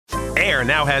Air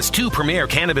now has 2 premier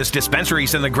cannabis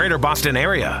dispensaries in the greater Boston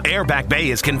area. Air Back Bay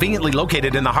is conveniently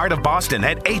located in the heart of Boston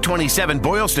at 827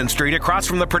 Boylston Street across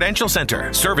from the Prudential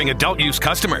Center, serving adult-use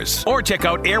customers. Or check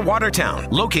out Air Watertown,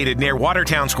 located near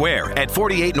Watertown Square at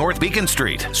 48 North Beacon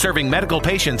Street, serving medical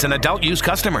patients and adult-use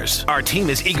customers. Our team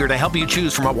is eager to help you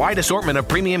choose from a wide assortment of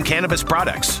premium cannabis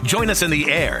products. Join us in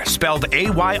the Air, spelled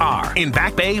AYR, in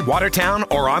Back Bay, Watertown,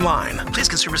 or online. Please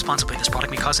consume responsibly. This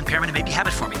product may cause impairment and may be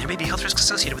habit forming. There may be health risks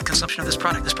associated with consumption of this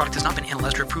product. This product has not been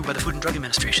analyzed or approved by the Food and Drug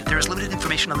Administration. There is limited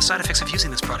information on the side effects of using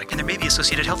this product, and there may be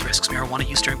associated health risks. Marijuana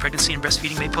use during pregnancy and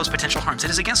breastfeeding may pose potential harms. It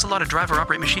is against the law to drive or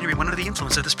operate machinery when under the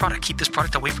influence of this product. Keep this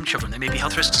product away from children. There may be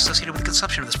health risks associated with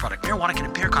consumption of this product. Marijuana can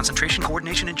impair concentration,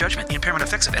 coordination, and judgment. The impairment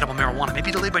effects of edible marijuana may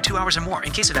be delayed by 2 hours or more.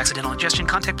 In case of accidental ingestion,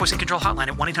 contact Poison Control Hotline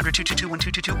at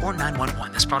 1-800-222-1222 or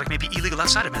 911. This product may be illegal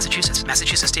outside of Massachusetts.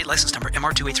 Massachusetts State License Number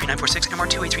MR283946,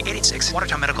 MR283886.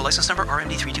 Watertown Medical License Number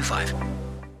RMD325.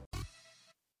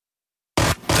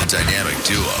 The dynamic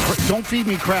duo. Don't feed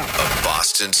me crap. Of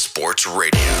Boston Sports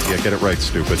Radio. Yeah, get it right,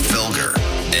 stupid. Felger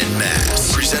and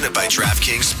Matt. Presented by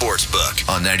DraftKings Sportsbook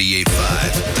on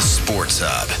 98.5, the Sports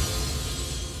Hub.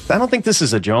 I don't think this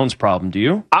is a Jones problem, do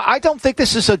you? I don't think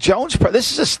this is a Jones problem.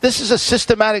 This is a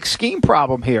systematic scheme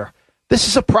problem here. This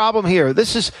is a problem here.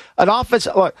 This is an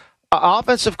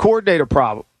offensive coordinator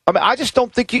problem. I mean, I just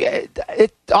don't think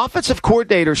offensive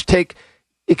coordinators take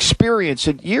experience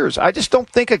in years. I just don't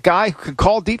think a guy who can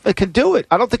call defense can do it.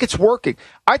 I don't think it's working.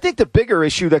 I think the bigger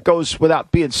issue that goes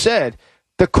without being said,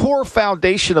 the core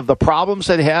foundation of the problems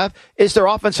they have is their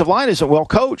offensive line isn't well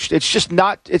coached. It's just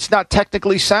not. It's not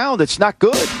technically sound. It's not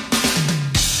good.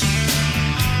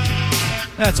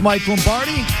 That's Mike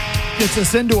Lombardi. Gets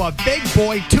us into a Big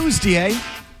Boy Tuesday.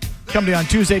 Coming to you on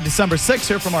Tuesday, December 6th,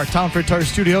 here from our Townford Tire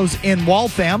Studios in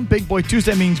Waltham. Big Boy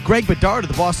Tuesday means Greg Bedard of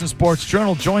the Boston Sports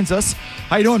Journal joins us.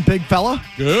 How you doing, big fella?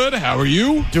 Good. How are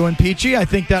you? Doing peachy. I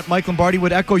think that Mike Lombardi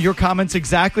would echo your comments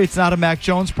exactly. It's not a Mac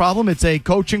Jones problem. It's a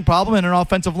coaching problem and an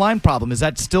offensive line problem. Is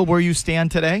that still where you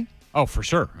stand today? Oh, for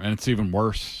sure. And it's even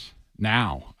worse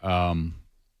now.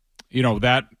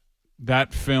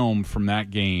 That film from that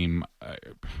game,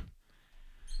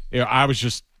 I was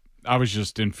just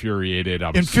infuriated.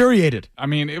 Infuriated. I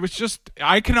mean, it was just,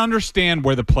 I can understand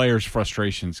where the players'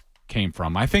 frustrations came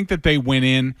from. I think that they went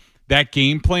in that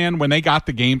game plan, when they got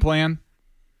the game plan,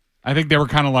 I think they were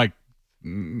kind of like,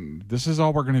 this is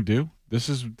all we're going to do. This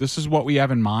is what we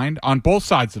have in mind on both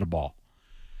sides of the ball.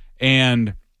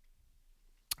 And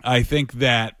I think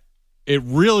that it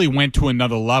really went to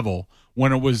another level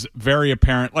when it was very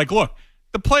apparent. Like, look,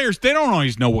 the players, they don't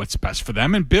always know what's best for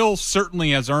them, and Bill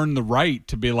certainly has earned the right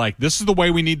to be like, this is the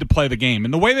way we need to play the game.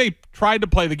 And the way they tried to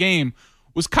play the game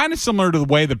was kind of similar to the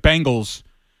way the Bengals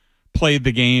played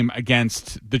the game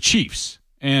against the Chiefs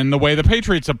and the way the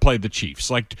Patriots have played the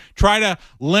Chiefs. Like, try to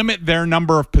limit their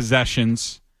number of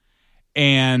possessions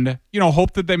and,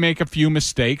 hope that they make a few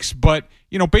mistakes. But,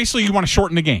 basically you want to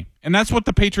shorten the game. And that's what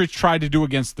the Patriots tried to do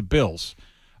against the Bills.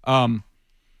 And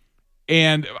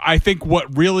I think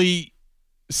what really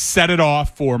set it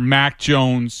off for Mac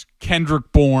Jones,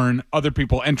 Kendrick Bourne, other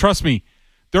people, and trust me,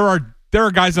 there are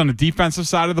guys on the defensive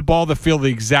side of the ball that feel the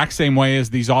exact same way as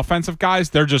these offensive guys.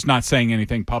 They're just not saying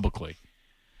anything publicly.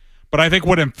 But I think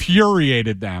what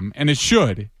infuriated them, and it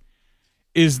should,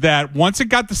 is that once it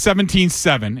got to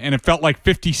 17-7 and it felt like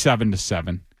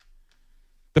 57-7,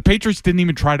 the Patriots didn't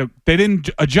even they didn't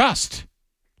adjust.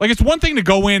 Like, it's one thing to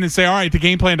go in and say, all right, the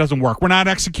game plan doesn't work. We're not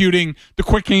executing. The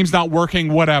quick game's not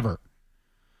working, whatever.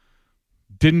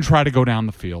 Didn't try to go down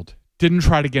the field. Didn't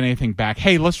try to get anything back.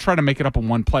 Hey, let's try to make it up in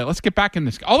one play. Let's get back in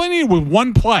this. All they needed was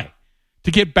one play to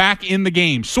get back in the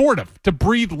game, sort of, to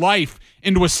breathe life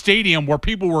into a stadium where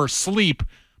people were asleep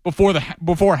before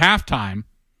halftime.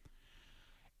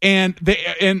 And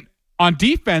on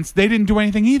defense, they didn't do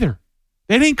anything either.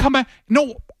 They didn't come back.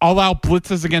 No all-out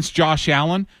blitzes against Josh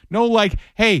Allen. No, like,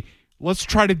 hey, let's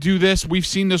try to do this. We've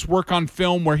seen this work on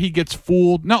film where he gets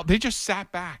fooled. No, they just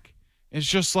sat back. It's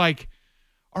just like,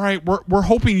 all right, we're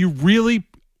hoping you really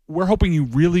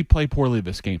play poorly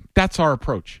this game. That's our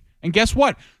approach. And guess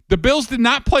what? The Bills did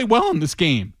not play well in this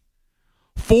game.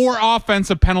 4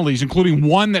 offensive penalties, including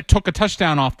one that took a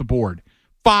touchdown off the board.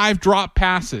 5 drop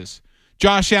passes.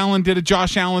 Josh Allen did a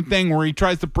Josh Allen thing where he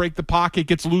tries to break the pocket,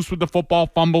 gets loose with the football,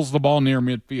 fumbles the ball near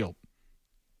midfield.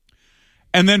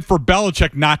 And then for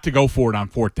Belichick not to go for it on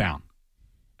 4th down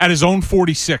at his own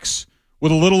 46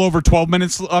 with a little over 12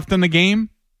 minutes left in the game.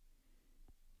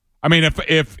 I mean,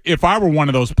 if I were one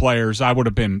of those players, I would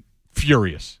have been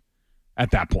furious at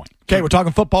that point. Okay, we're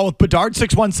talking football with Bedard,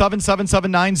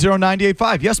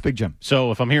 617-779-0985. Yes, Big Jim.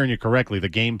 So if I'm hearing you correctly, the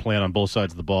game plan on both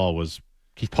sides of the ball was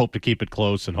hope to keep it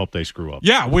close and hope they screw up.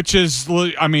 Yeah, which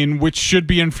should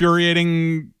be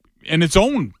infuriating in its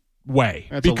own way.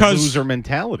 That's because a loser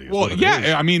mentality. Well,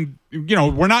 yeah, I mean,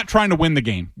 we're not trying to win the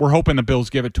game. We're hoping the Bills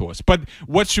give it to us. But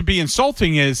what should be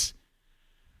insulting is,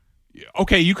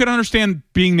 okay, you could understand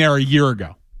being there a year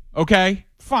ago. Okay,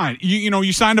 fine.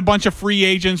 You signed a bunch of free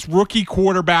agents, rookie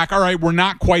quarterback. All right, we're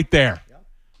not quite there. Yep.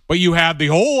 But you have the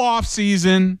whole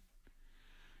offseason.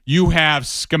 You have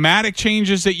schematic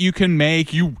changes that you can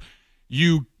make. You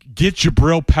get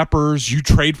Jabril Peppers. You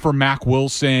trade for Mac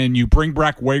Wilson. You bring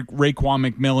back Raekwon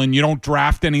McMillan. You don't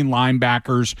draft any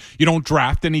linebackers. You don't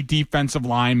draft any defensive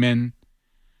linemen.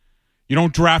 You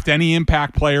don't draft any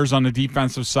impact players on the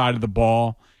defensive side of the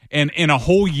ball. And in a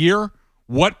whole year,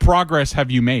 what progress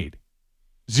have you made?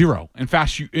 Zero. In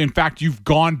fact, you've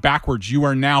gone backwards. You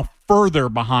are now further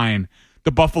behind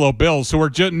the Buffalo Bills, who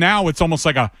are now it's almost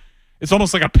like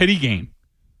a pity game.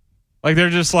 Like they're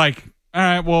just like, all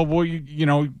right, well,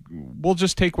 we'll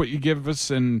just take what you give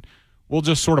us and we'll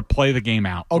just sort of play the game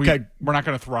out. Okay. We're not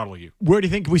going to throttle you. Where do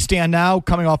you think we stand now,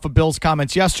 coming off of Bill's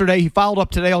comments yesterday? He followed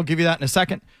up today. I'll give you that in a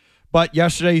second. But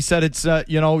yesterday he said it's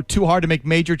too hard to make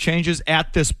major changes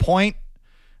at this point.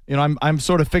 I'm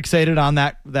sort of fixated on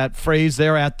that phrase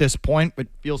there, at this point. It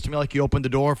feels to me like you opened the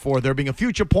door for there being a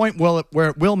future point where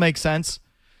it will make sense,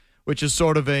 which is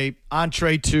sort of a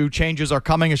entree to changes are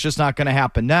coming. It's just not going to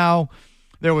happen now.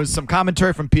 There was some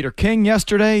commentary from Peter King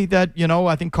yesterday that,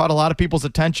 I think caught a lot of people's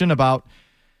attention about,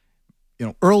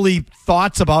 early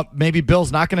thoughts about maybe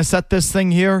Bill's not going to set this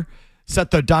thing here,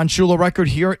 set the Don Shula record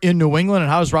here in New England. And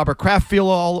how does Robert Kraft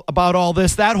feel about all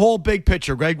this? That whole big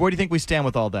picture, Greg, where do you think we stand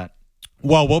with all that?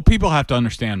 Well, what people have to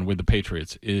understand with the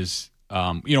Patriots is,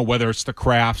 whether it's the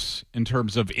Krafts in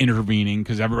terms of intervening,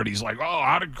 because everybody's like, oh,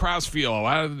 how did Kraft feel?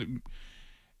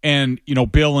 And,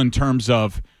 Bill in terms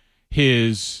of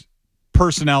his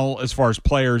personnel as far as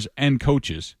players and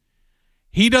coaches,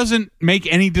 he doesn't make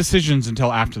any decisions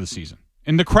until after the season.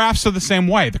 And the Krafts are the same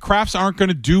way. The Krafts aren't going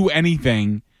to do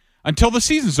anything until the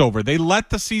season's over. They let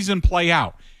the season play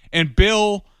out. And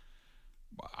Bill,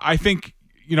 I think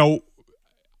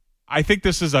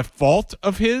this is a fault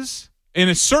of his, and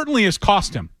it certainly has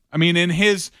cost him. I mean, in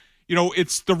his,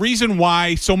 it's the reason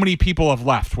why so many people have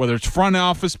left, whether it's front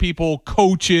office people,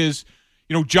 coaches,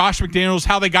 Josh McDaniels,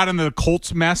 how they got into the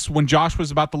Colts mess when Josh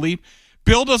was about to leave.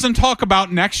 Bill doesn't talk about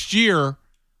next year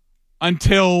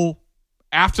until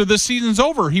after the season's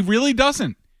over. He really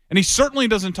doesn't. And he certainly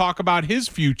doesn't talk about his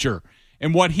future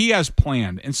and what he has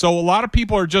planned. And so a lot of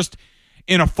people are just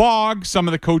in a fog. Some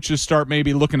of the coaches start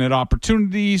maybe looking at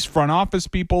opportunities, front office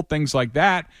people, things like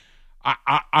that.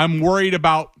 I'm worried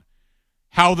about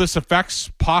how this affects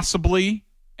possibly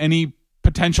any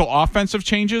potential offensive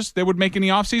changes they would make in the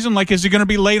offseason. Like, is he going to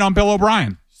be late on Bill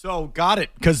O'Brien? So, got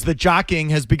it, because the jockeying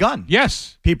has begun.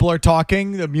 Yes. People are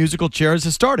talking. The musical chairs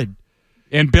has started.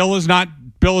 And Bill is not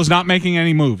making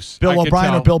any moves. Bill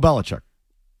O'Brien or Bill Belichick?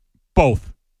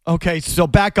 Both. Okay, so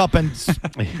back up and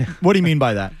what do you mean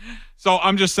by that? So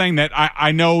I'm just saying that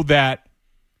I know that.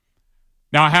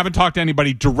 Now, I haven't talked to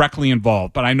anybody directly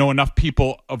involved, but I know enough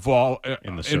people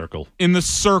in the circle. In the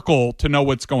circle to know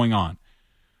what's going on.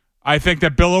 I think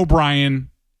that Bill O'Brien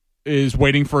is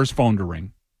waiting for his phone to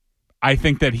ring. I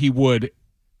think that he would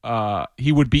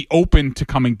be open to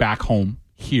coming back home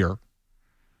here.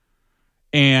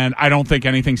 And I don't think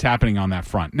anything's happening on that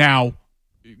front. Now,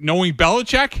 knowing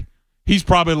Belichick, he's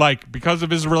probably like, because of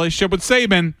his relationship with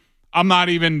Saban, I'm not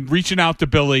even reaching out to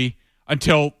Billy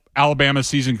until Alabama's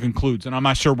season concludes. And I'm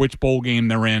not sure which bowl game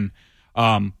they're in.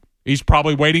 He's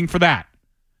probably waiting for that.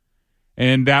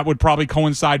 And that would probably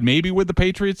coincide maybe with the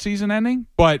Patriots season ending.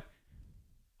 But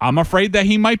I'm afraid that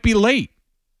he might be late.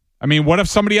 I mean, what if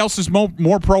somebody else is more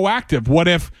proactive? What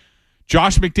if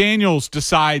Josh McDaniels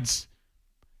decides,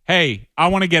 hey, I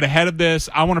want to get ahead of this.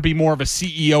 I want to be more of a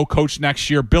CEO coach next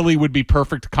year. Billy would be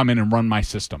perfect to come in and run my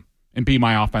system and be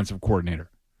my offensive coordinator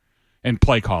and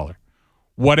play caller.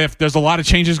 What if there's a lot of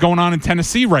changes going on in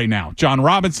Tennessee right now? John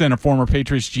Robinson, a former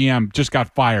Patriots GM, just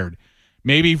got fired.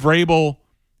 Maybe Vrabel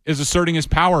is asserting his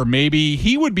power. Maybe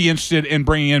he would be interested in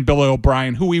bringing in Bill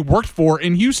O'Brien, who he worked for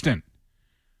in Houston.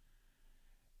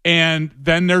 And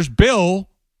then there's Bill,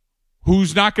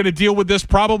 who's not going to deal with this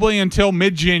probably until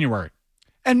mid-January.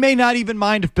 And may not even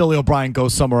mind if Billy O'Brien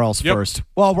goes somewhere else first.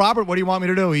 Well, Robert, what do you want me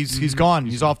to do? He's gone.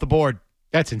 He's off the board.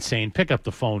 That's insane. Pick up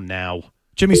the phone now.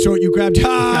 Jimmy Stewart, you grabbed... Stu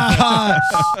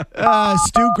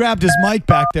grabbed his mic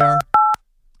back there.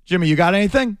 Jimmy, you got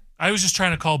anything? I was just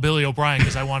trying to call Billy O'Brien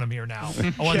because I want him here now.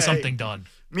 I want something done.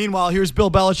 Meanwhile, here's Bill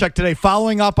Belichick today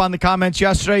following up on the comments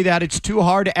yesterday that it's too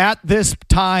hard at this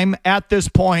time, at this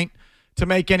point, to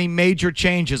make any major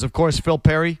changes. Of course, Phil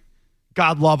Perry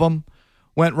God love him,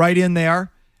 went right in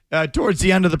there towards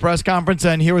the end of the press conference,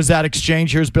 and here was that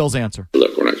exchange. Here's Bill's answer.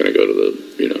 Look, we're not going to go to the,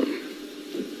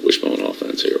 wishbone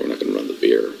offense here. We're not going to run the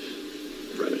veer.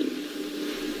 I mean,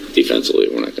 defensively,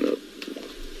 we're not going to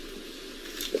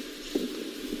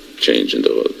change into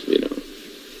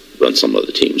run some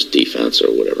other team's defense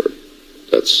or whatever.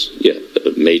 That's,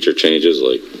 major changes,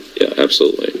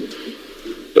 absolutely.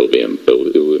 We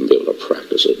wouldn't be able to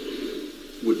practice it.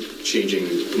 Would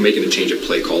making a change of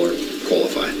play caller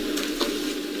qualify?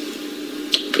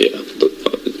 Yeah, but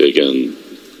again,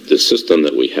 the system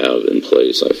that we have in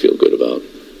place, I feel good about.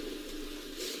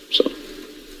 So,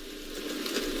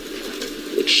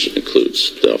 which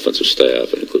includes the offensive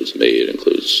staff, it includes me, it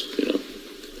includes,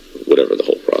 whatever the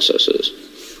whole process is.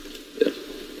 Yeah.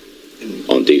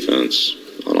 On defense,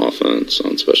 on offense,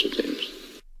 on special teams.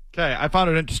 Okay, I found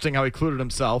it interesting how he included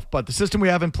himself, but the system we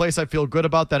have in place I feel good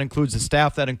about. That includes the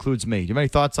staff, that includes me. Do you have any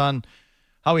thoughts on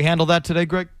how he handled that today,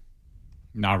 Greg?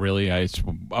 Not really. It's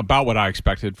about what I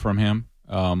expected from him.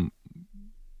 Bill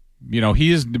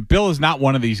is not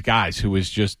one of these guys who is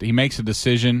just, he makes a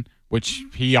decision, which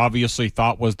he obviously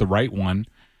thought was the right one.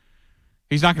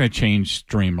 He's not going to change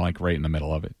stream right in the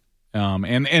middle of it.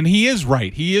 And he is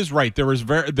right. He is right.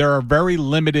 There are very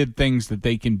limited things that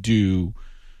they can do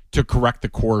to correct the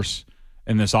course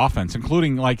in this offense,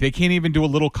 including they can't even do a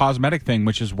little cosmetic thing,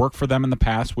 which has worked for them in the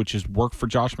past, which has worked for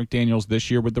Josh McDaniels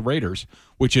this year with the Raiders,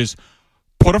 which is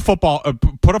put a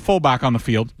fullback on the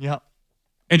field,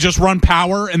 and just run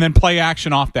power and then play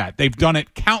action off that. They've done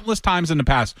it countless times in the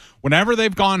past. Whenever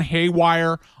they've gone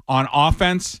haywire on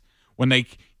offense, when they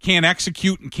can't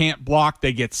execute and can't block,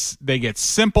 they get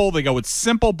simple. They go with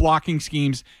simple blocking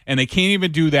schemes, and they can't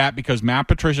even do that because Matt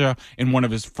Patricia, in one of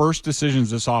his first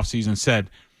decisions this offseason, said,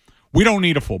 we don't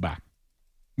need a fullback.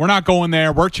 We're not going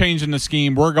there. We're changing the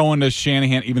scheme. We're going to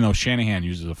Shanahan, even though Shanahan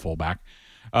uses a fullback.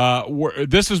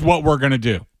 This is what we're going to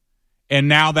do. And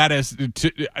now that is,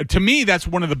 to me, that's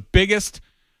one of the biggest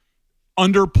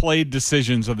underplayed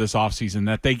decisions of this offseason,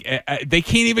 that they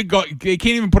can't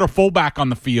even put a fullback on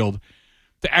the field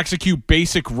to execute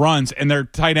basic runs, and their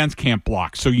tight ends can't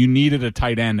block. So you needed a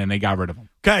tight end, and they got rid of him.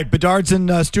 Okay, Bedard's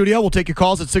in studio. We'll take your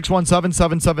calls at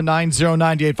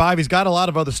 617-779-0985. He's got a lot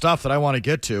of other stuff that I want to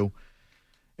get to,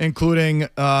 including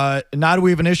now do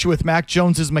we have an issue with Mac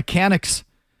Jones's mechanics?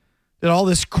 Did all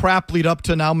this crap lead up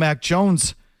to now Mac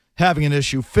Jones having an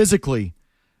issue physically?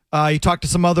 He talked to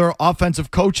some other offensive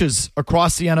coaches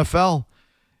across the NFL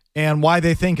and why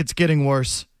they think it's getting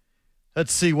worse.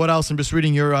 Let's see what else. I'm just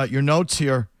reading your notes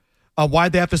here.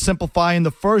 Why'd they have to simplify in the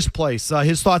first place?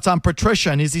 His thoughts on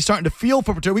Patricia, and is he starting to feel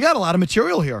for Patricia? We got a lot of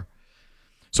material here.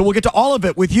 So we'll get to all of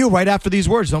it with you right after these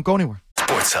words. Don't go anywhere.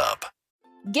 Sports Hub.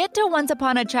 Get to Once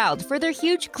Upon a Child for their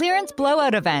huge clearance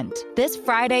blowout event this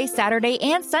Friday, Saturday,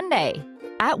 and Sunday.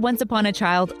 At Once Upon a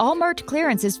Child, all merch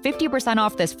clearance is 50%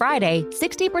 off this Friday,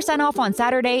 60% off on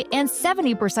Saturday, and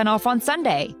 70% off on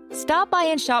Sunday. Stop by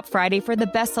and shop Friday for the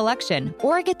best selection,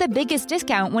 or get the biggest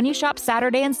discount when you shop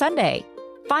Saturday and Sunday.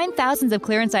 Find thousands of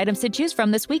clearance items to choose from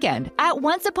this weekend at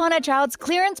Once Upon a Child's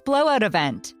clearance blowout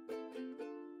event.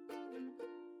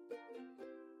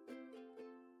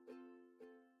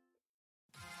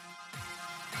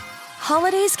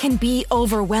 Holidays can be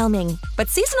overwhelming, but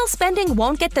seasonal spending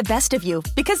won't get the best of you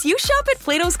because you shop at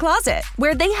Plato's Closet,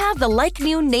 where they have the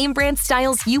like-new name-brand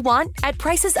styles you want at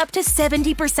prices up to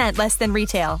 70% less than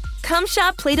retail. Come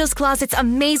shop Plato's Closet's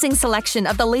amazing selection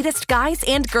of the latest guys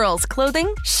and girls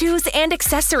clothing, shoes, and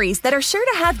accessories that are sure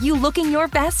to have you looking your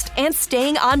best and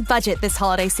staying on budget this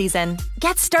holiday season.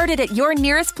 Get started at your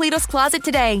nearest Plato's Closet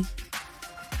today.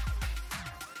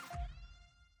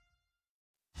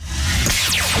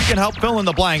 We can help fill in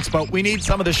the blanks, but we need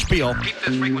some of the spiel.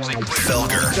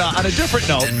 Felger. On a different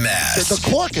note, and Mass. The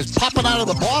cork is popping out of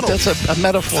the bottle. That's a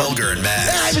metaphor. Felger and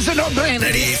Mass. It's a no-brainer.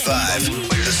 98.5,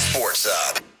 the Sports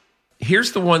Hub.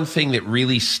 Here's the one thing that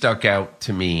really stuck out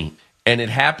to me, and it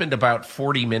happened about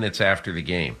 40 minutes after the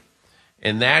game,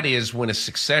 and that is when a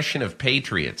succession of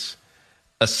Patriots,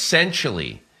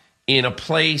 essentially in a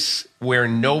place where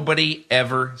nobody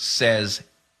ever says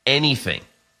anything,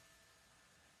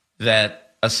 that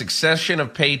a succession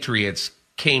of Patriots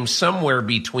came somewhere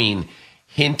between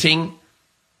hinting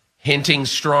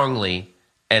strongly,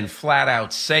 and flat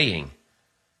out saying,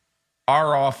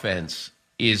 our offense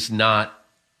is not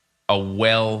a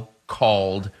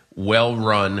well-called,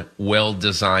 well-run,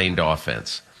 well-designed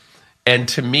offense. And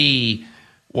to me,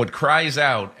 what cries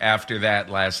out after that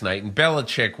last night, and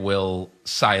Belichick will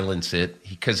silence it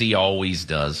because he always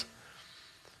does,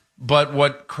 but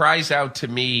what cries out to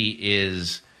me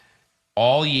is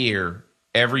all year,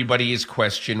 everybody has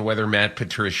questioned whether Matt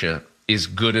Patricia is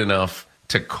good enough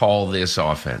to call this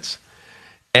offense.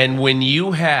 And when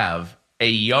you have a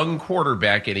young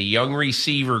quarterback and a young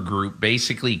receiver group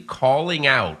basically calling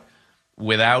out,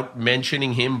 without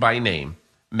mentioning him by name,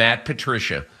 Matt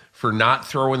Patricia, for not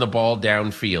throwing the ball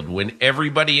downfield, when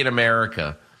everybody in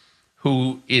America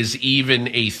who is even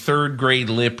a third-grade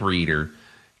lip reader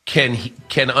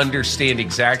can understand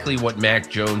exactly what Mac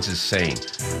Jones is saying,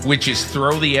 which is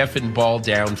throw the effing ball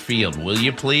downfield, will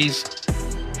you please?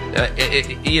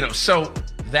 So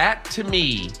that to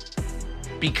me,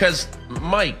 because,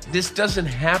 Mike, this doesn't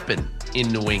happen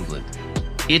in New England.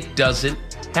 It doesn't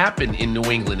happen in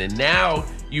New England. And now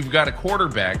you've got a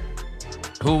quarterback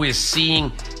who is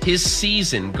seeing his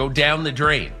season go down the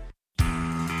drain.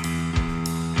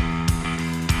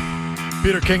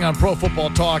 Peter King on Pro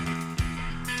Football Talk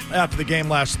after the game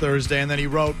last Thursday, and then he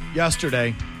wrote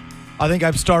yesterday, I think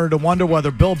I've started to wonder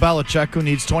whether Bill Belichick, who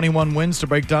needs 21 wins to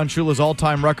break Don Shula's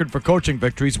all-time record for coaching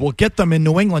victories, will get them in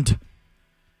New England.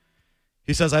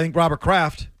 He says, I think Robert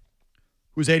Kraft,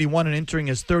 who's 81 and entering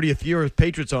his 30th year of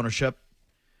Patriots ownership,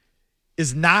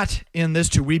 is not in this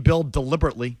to rebuild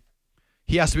deliberately.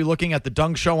 He has to be looking at the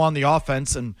dung show on the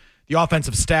offense and the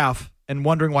offensive staff and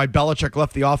wondering why Belichick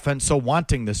left the offense so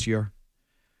wanting this year.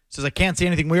 Says, I can't see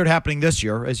anything weird happening this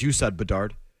year, as you said,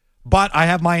 Bedard. But I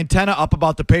have my antenna up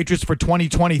about the Patriots for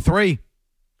 2023.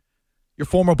 Your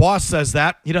former boss says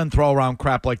that. He doesn't throw around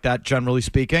crap like that, generally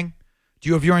speaking. Do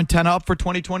you have your antenna up for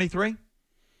 2023?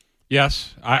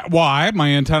 Yes. I have my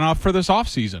antenna up for this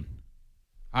offseason.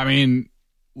 I mean,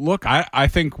 look, I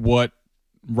think what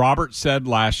Robert said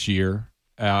last year,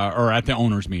 or at the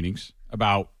owners' meetings,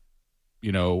 about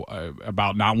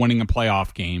not winning a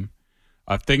playoff game,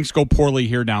 things go poorly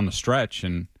here down the stretch,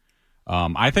 and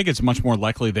I think it's much more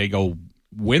likely they go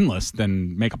winless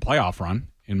than make a playoff run,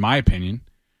 in my opinion.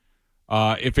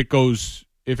 If it goes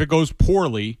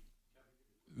poorly,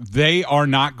 they are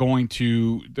not going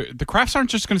to. The Crafts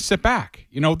aren't just going to sit back.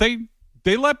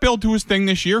 They let Bill do his thing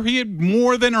this year. He had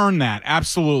more than earned that.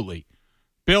 Absolutely,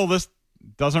 Bill. This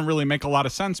doesn't really make a lot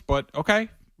of sense, but okay,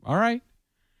 all right.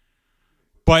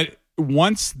 But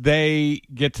once they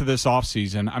get to this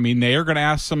offseason, I mean, they are going to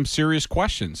ask some serious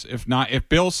questions. If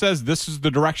Bill says this is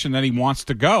the direction that he wants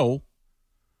to go,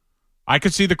 I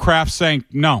could see the Crafts saying,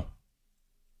 no,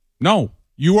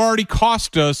 you already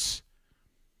cost us.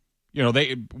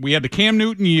 We had the Cam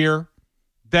Newton year.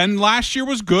 Then last year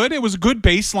was good. It was a good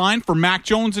baseline for Mac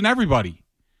Jones and everybody.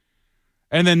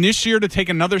 And then this year to take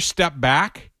another step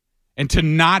back and to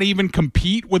not even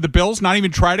compete with the Bills, not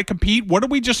even try to compete. What did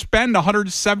we just spend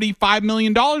 $175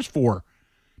 million for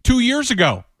 2 years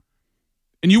ago?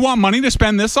 And you want money to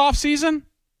spend this offseason?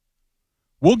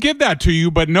 We'll give that to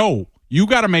you, but no, you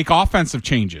got to make offensive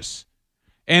changes.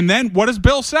 And then what does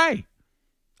Bill say?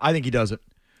 I think he does it.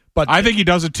 But I think he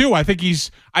does it too.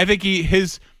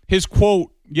 His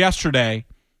quote yesterday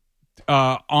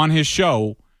on his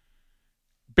show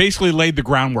basically laid the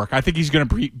groundwork. I think he's going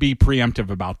to be preemptive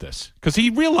about this because he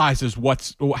realizes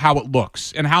how it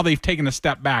looks and how they've taken a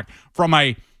step back from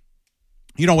a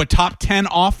top 10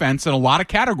 offense in a lot of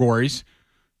categories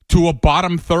to a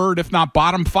bottom third, if not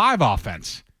bottom 5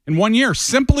 offense in 1 year,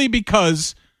 simply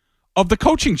because of the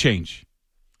coaching change.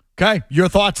 Okay, your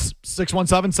thoughts,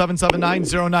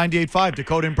 617-779-0985,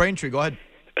 Dakota and Braintree. Go ahead.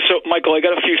 So, Michael, I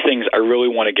got a few things I really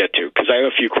want to get to because I have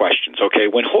a few questions, okay?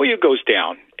 When Hoyer goes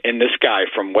down, and this guy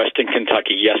from Western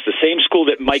Kentucky, yes, the same school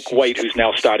that Mike White, who's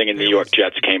now starting in the New York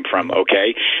Jets, came from,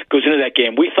 okay, goes into that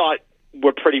game, we thought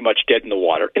we're pretty much dead in the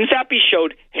water. And Zappe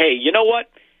showed, hey, you know what?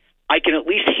 I can at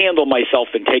least handle myself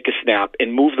and take a snap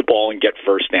and move the ball and get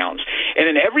first downs. And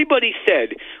then everybody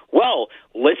said, well,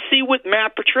 let's see what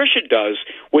Matt Patricia does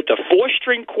with the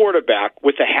 4-string quarterback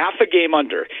with a half a game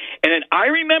under. And then I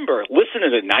remember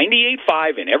listening to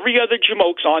 98.5 and every other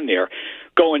Jamokes on there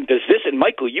going, does this, and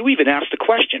Michael, you even asked the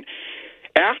question.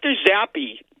 After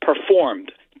Zappe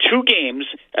performed 2 games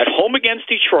at home against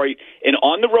Detroit and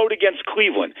on the road against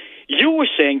Cleveland, you were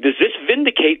saying, does this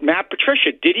vindicate Matt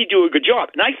Patricia? Did he do a good job?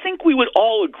 And I think we would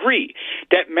all agree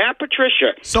that Matt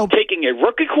Patricia, taking a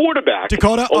rookie quarterback.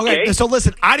 Dakota, okay, so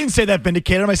listen, I didn't say that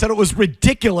vindicated him. I said it was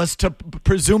ridiculous to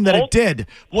presume that it did.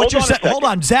 Hold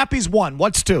on, Zappe's 1.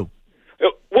 What's 2?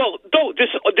 Well, no,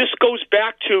 this goes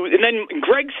back to, and then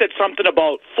Greg said something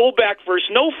about fullback versus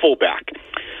no fullback.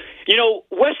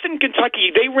 Western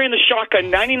Kentucky, they ran the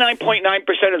shotgun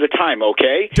 99.9% of the time,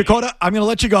 okay? Dakota, I'm going to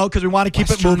let you go because we want to keep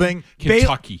it moving.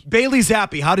 Kentucky. Bailey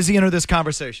Zappe, how does he enter this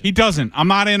conversation? He doesn't. I'm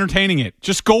not entertaining it.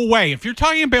 Just go away. If you're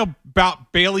talking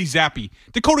about Bailey Zappe,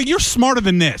 Dakota, you're smarter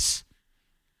than this.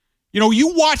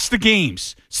 You watch the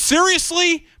games.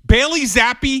 Seriously, Bailey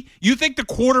Zappi, you think the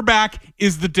quarterback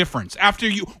is the difference?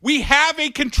 We have a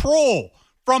control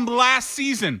from last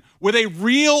season with a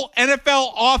real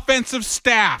NFL offensive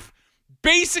staff.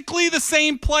 Basically the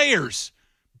same players.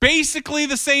 Basically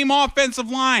the same offensive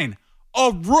line.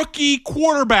 A rookie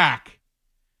quarterback.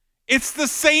 It's the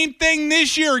same thing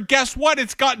this year. Guess what?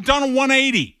 It's got done a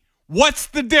 180. What's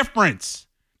the difference?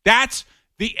 That's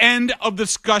the end of the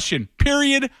discussion.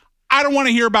 Period. I don't want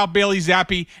to hear about Bailey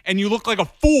Zappi, and you look like a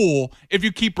fool if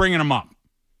you keep bringing him up.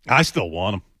 I still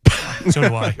want him. So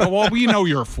do I. Well, we know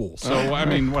you're a fool, so, I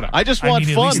mean, whatever. I just want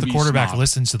at fun. least the quarterback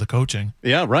listens to the coaching.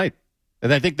 Yeah, right.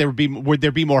 And I think would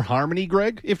there be more harmony,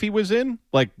 Greg, if he was in?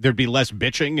 Like, there'd be less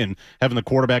bitching and having the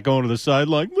quarterback going to the side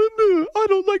like, I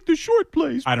don't like the short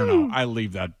plays. I don't know. I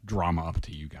leave that drama up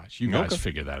to you guys. You guys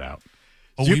figure that out.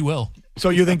 Oh, we will.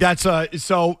 So you think that's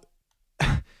so?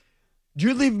 Do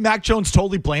you leave Mac Jones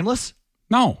totally blameless?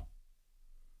 No.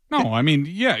 I mean,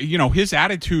 yeah, his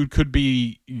attitude could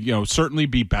be, certainly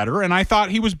be better. And I thought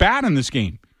he was bad in this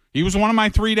game. He was one of my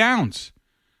 3 downs.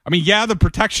 I mean, yeah, the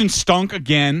protection stunk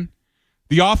again.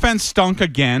 The offense stunk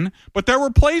again. But there were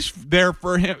plays there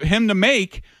for him to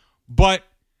make. But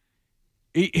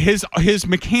his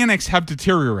mechanics have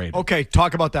deteriorated. Okay,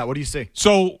 talk about that. What do you see?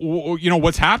 So,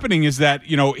 what's happening is that,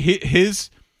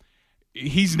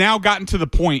 he's now gotten to the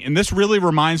point, and this really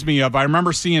reminds me of, I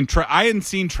remember seeing, I hadn't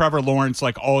seen Trevor Lawrence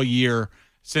like all year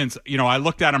since, I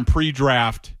looked at him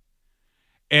pre-draft,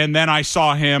 and then I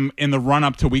saw him in the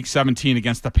run-up to Week 17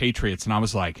 against the Patriots, and I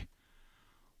was like,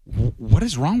 what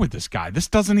is wrong with this guy? This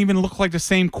doesn't even look like the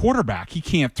same quarterback. He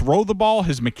can't throw the ball.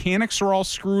 His mechanics are all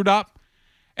screwed up.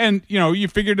 And, you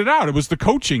figured it out. It was the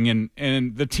coaching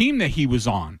and the team that he was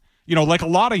on, like a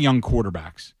lot of young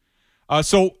quarterbacks.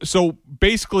 So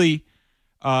basically,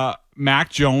 Mac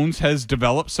Jones has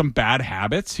developed some bad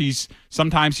habits.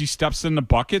 Sometimes he steps in the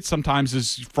bucket. Sometimes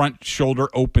his front shoulder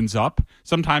opens up.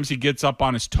 Sometimes he gets up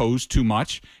on his toes too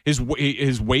much. His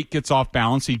weight gets off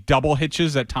balance. He double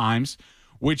hitches at times,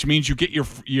 which means you get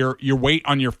your weight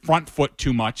on your front foot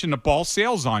too much, and the ball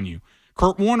sails on you.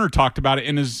 Kurt Warner talked about it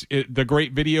in the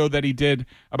great video that he did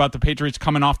about the Patriots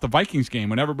coming off the Vikings game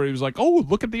when everybody was like, oh,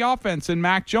 look at the offense and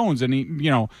Mac Jones. And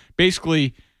he,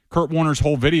 basically Kurt Warner's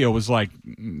whole video was like,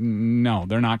 no,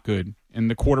 they're not good.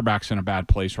 And the quarterback's in a bad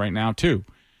place right now too.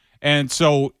 And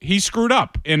so he screwed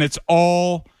up, and it's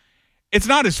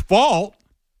not his fault.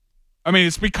 I mean,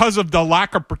 it's because of the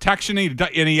lack of protection,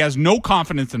 and he has no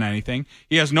confidence in anything.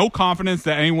 He has no confidence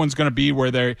that anyone's going to be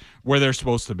where they're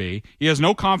supposed to be. He has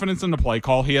no confidence in the play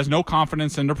call. He has no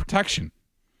confidence in the protection.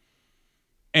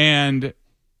 And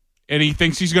he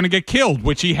thinks he's going to get killed,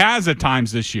 which he has at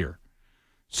times this year.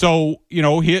 So,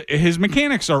 his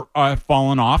mechanics are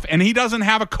falling off, and he doesn't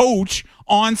have a coach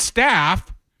on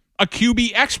staff, a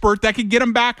QB expert that could get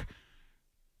him back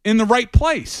in the right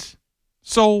place.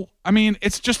 So, I mean,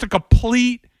 it's just a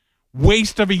complete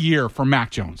waste of a year for Mac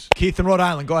Jones. Keith in Rhode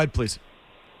Island, go ahead, please.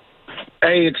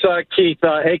 Hey, it's Keith,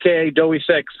 a.k.a. Doughy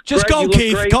Six. Just Greg, go,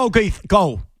 Keith. Go, Keith.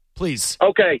 Go, please.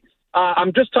 Okay.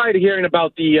 I'm just tired of hearing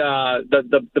about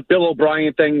the Bill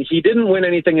O'Brien thing. He didn't win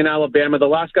anything in Alabama. The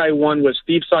last guy who won was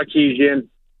Steve Sarkisian.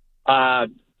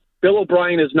 Bill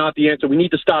O'Brien is not the answer. We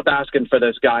need to stop asking for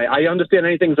this guy. I understand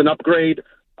anything's an upgrade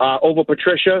over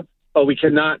Patricia, but we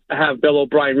cannot have Bill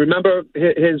O'Brien. Remember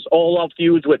his all-out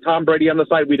feuds with Tom Brady on the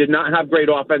side? We did not have great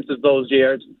offenses those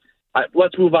years.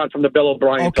 Let's move on from the Bill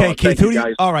O'Brien Okay, talk. Keith, Thank you,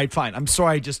 guys. All right, fine. I'm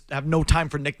sorry, I just have no time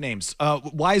for nicknames.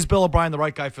 Why is Bill O'Brien the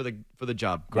right guy for the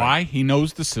job? Greg? Why? He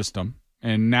knows the system,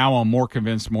 and now I'm more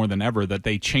convinced more than ever that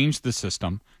they changed the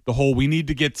system. The whole, we need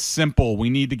to get simple, we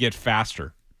need to get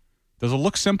faster. Does it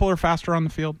look simpler, faster on the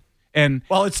field? And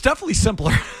well, it's definitely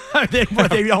simpler. they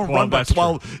don't run by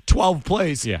 12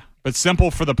 plays. Yeah, but simple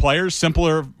for the players,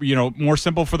 simpler, more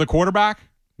simple for the quarterback?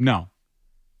 No.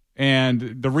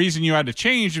 And the reason you had to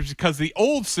change is because the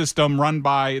old system run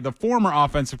by the former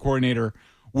offensive coordinator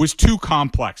was too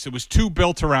complex. It was too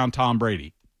built around Tom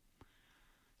Brady.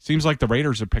 Seems like the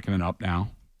Raiders are picking it up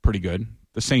now. Pretty good.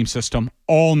 The same system,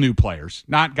 all new players,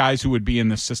 not guys who would be in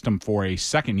this system for a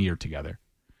second year together.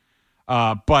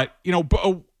 But,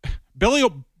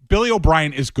 Billy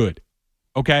O'Brien is good,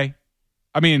 okay?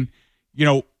 I mean,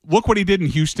 look what he did in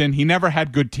Houston. He never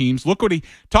had good teams. Look what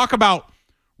talk about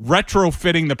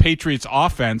retrofitting the Patriots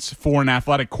offense for an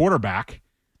athletic quarterback.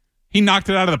 He knocked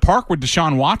it out of the park with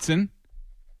Deshaun Watson.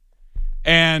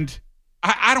 And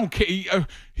I don't care.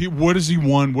 What does he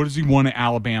won? What does he won at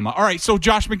Alabama? All right, so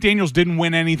Josh McDaniels didn't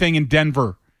win anything in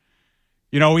Denver.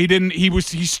 He didn't. He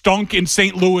stunk in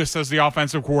St. Louis as the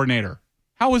offensive coordinator.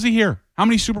 How was he here? How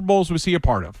many Super Bowls was he a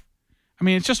part of? I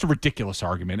mean, it's just a ridiculous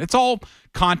argument. It's all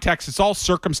context. It's all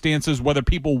circumstances, whether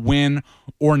people win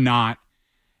or not.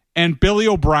 And Billy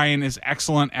O'Brien is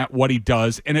excellent at what he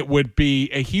does, and it would be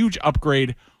a huge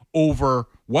upgrade over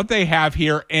what they have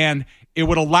here, and it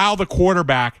would allow the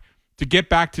quarterback to get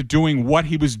back to doing what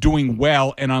he was doing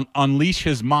well and unleash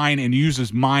his mind and use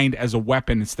his mind as a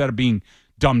weapon instead of being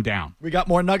dumbed down. We got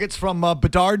more nuggets from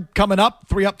Bedard coming up.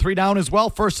 3 up, 3 down as well.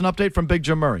 First, an update from Big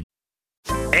Jim Murray.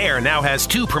 Air now has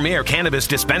 2 premier cannabis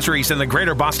dispensaries in the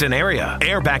greater Boston area.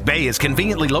 Air Back Bay is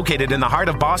conveniently located in the heart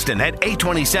of Boston at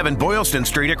 827 Boylston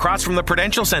Street across from the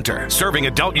Prudential Center, serving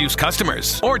adult use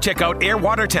customers. Or check out Air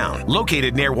Watertown,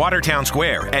 located near Watertown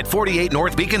Square at 48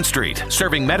 North Beacon Street,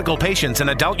 serving medical patients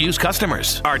and adult use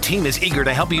customers. Our team is eager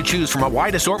to help you choose from a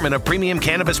wide assortment of premium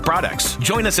cannabis products.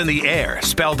 Join us in the Air,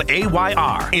 spelled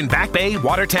AYR, in Back Bay,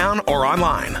 Watertown, or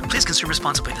online. Please consume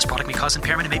responsibly. This product may cause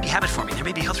impairment and may be habit-forming. There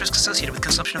may be health risks associated with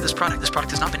consumption of this product. This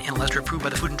product has not been analyzed or approved by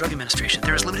the Food and Drug Administration.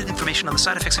 There is limited information on the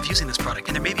side effects of using this product,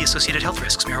 and there may be associated health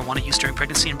risks. Marijuana use during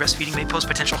pregnancy and breastfeeding may pose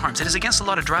potential harms. It is against the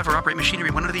law to drive or operate machinery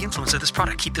when under the influence of this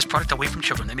product. Keep this product away from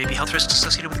children. There may be health risks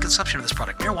associated with the consumption of this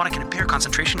product. Marijuana can impair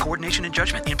concentration, coordination, and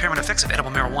judgment. The impairment effects of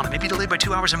edible marijuana may be delayed by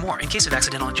 2 hours or more. In case of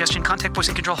accidental ingestion, contact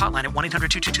Poison Control Hotline at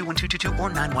 1-800-222-1222 or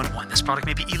 911. This product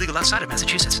may be illegal outside of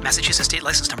Massachusetts. Massachusetts State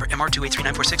License Number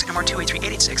MR283946,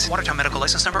 MR283886. Watertown Medical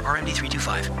License Number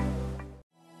RMD325.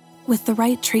 With the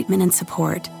right treatment and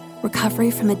support, recovery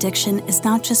from addiction is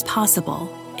not just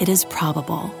possible, it is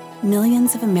probable.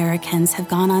 Millions of Americans have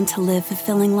gone on to live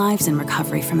fulfilling lives in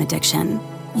recovery from addiction.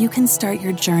 You can start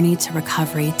your journey to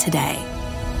recovery today.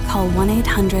 Call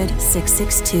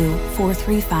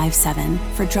 1-800-662-4357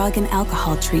 for drug and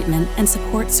alcohol treatment and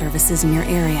support services in your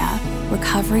area.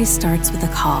 Recovery starts with a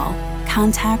call.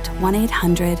 Contact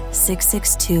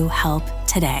 1-800-662-HELP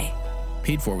today.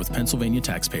 Paid for with Pennsylvania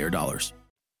taxpayer dollars.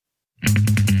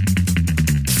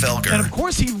 Felger. And of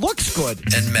course, he looks good.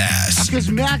 And Mass.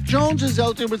 Because Mac Jones is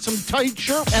out there with some tight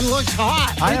shirt and looks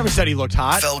hot. I never said he looked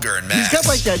hot. Felger and Mass. He's got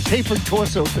like that tapered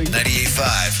torso thing.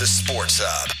 98.5, the Sports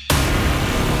Hub.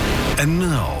 And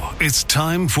now it's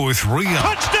time for 3 Up.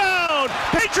 Touchdown,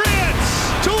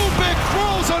 Patriots! 2 big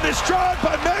throws on this drive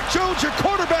by Mac Jones, your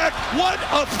quarterback. What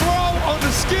a throw on the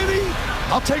skinny.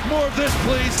 I'll take more of this,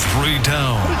 please. 3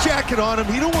 Down. Put a jacket on him.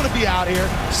 You don't want to be out here.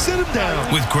 Sit him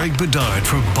down. With Greg Bedard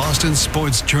from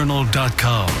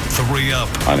BostonSportsJournal.com. 3 Up.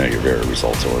 I know you're very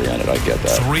results-oriented. I get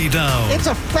that. 3 Down. It's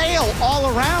a fail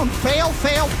all around. Fail,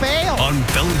 fail, fail. On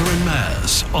Felger and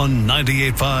Mass on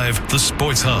 98.5, the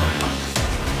Sports Hub.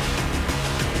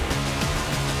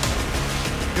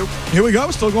 Here we go.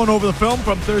 Still going over the film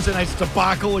from Thursday night's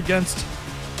debacle against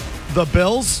the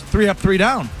Bills. 3 Up, 3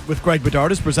 Down with Greg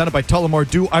Bedard is presented by Tullamore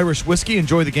Dew Irish Whiskey.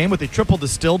 Enjoy the game with a triple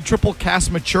distilled, triple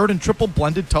cask matured, and triple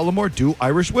blended Tullamore Dew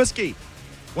Irish Whiskey.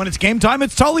 When it's game time,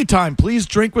 it's Tully time. Please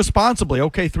drink responsibly.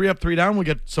 Okay, 3 Up, 3 Down. We'll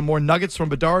get some more nuggets from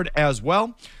Bedard as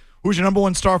well. Who's your number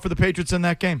 1 star for the Patriots in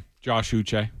that game? Josh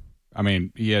Uche. I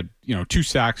mean, he had 2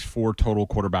 sacks, 4 total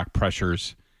quarterback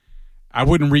pressures. I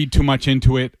wouldn't read too much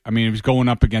into it. I mean, he was going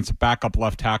up against a backup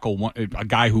left tackle, a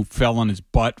guy who fell on his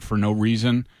butt for no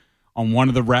reason on one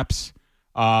of the reps.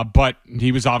 But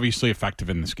he was obviously effective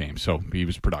in this game, so he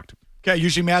was productive. Okay,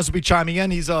 usually Maz will be chiming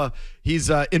in. He's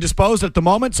indisposed at the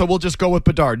moment, so we'll just go with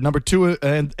Bedard. Number 2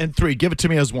 and 3. Give it to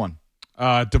me as 1.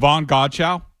 Devon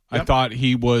Godchow. Yep. I thought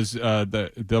he was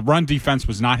the run defense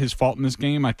was not his fault in this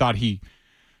game. I thought he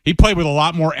played with a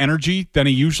lot more energy than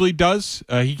he usually does.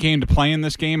 He came to play in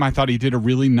this game. I thought he did a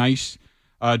really nice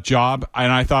job,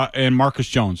 and Marcus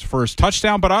Jones for his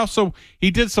touchdown, but also he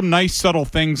did some nice subtle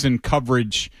things in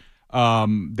coverage.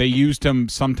 They used him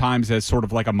sometimes as sort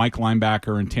of like a Mike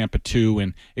linebacker in Tampa 2,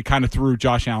 and it kind of threw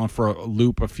Josh Allen for a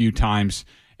loop a few times,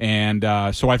 and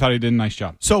so I thought he did a nice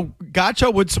job. So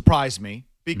Gotcha would surprise me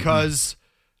because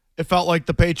it felt like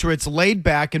the Patriots laid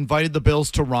back, invited the Bills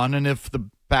to run, and if the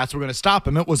Pats were going to stop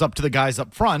him, it was up to the guys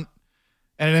up front,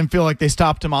 and it didn't feel like they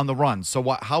stopped him on the run.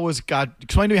 So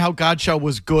explain to me how Godchow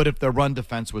was good if their run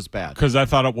defense was bad. Because I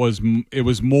thought it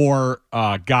was more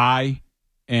Guy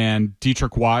and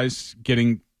Dietrich Wise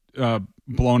getting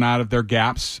blown out of their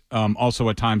gaps. Also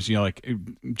at times,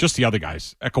 just the other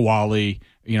guys, Ekawali,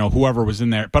 whoever was in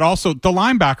there. But also the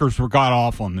linebackers were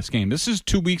god-awful in this game. This is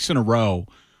 2 weeks in a row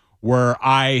where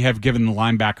I have given the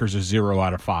linebackers a 0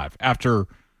 out of 5. After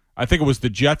I think it was the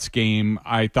Jets game,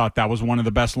 I thought that was one of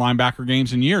the best linebacker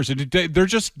games in years.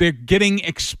 They're getting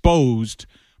exposed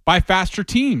by faster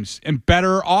teams and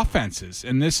better offenses.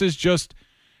 And this is just,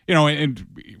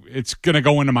 it's going to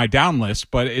go into my down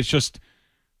list, but it's just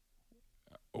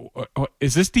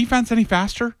is this defense any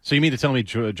faster? So you mean to tell me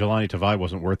Jelani Tavai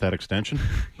wasn't worth that extension?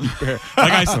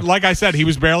 like I said, he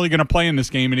was barely going to play in this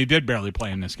game, and he did barely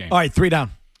play in this game. All right, 3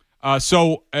 down.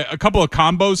 So a couple of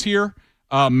combos here.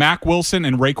 Mac Wilson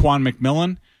and Raekwon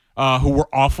McMillan, who were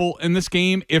awful in this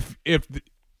game. If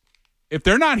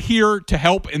they're not here to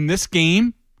help in this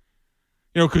game,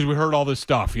 because we heard all this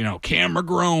stuff, Cam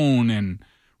McGrone and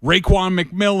Raekwon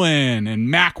McMillan and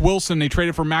Mac Wilson. They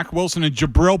traded for Mac Wilson and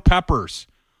Jabril Peppers.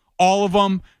 All of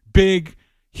them big,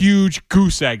 huge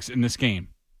goose eggs in this game.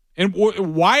 And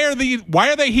why are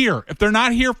they here? If they're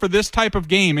not here for this type of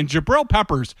game, and Jabril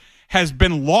Peppers has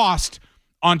been lost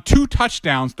on 2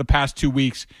 touchdowns the past 2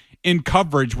 weeks in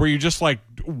coverage where you're just like,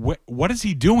 what is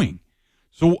he doing?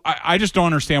 So I just don't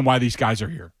understand why these guys are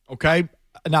here. Okay.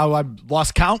 Now I've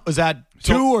lost count. Was that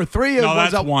 2 or 3? No,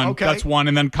 that's one. Okay. That's one.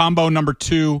 And then combo number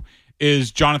 2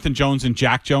 is Jonathan Jones and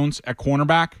Jack Jones at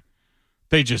cornerback.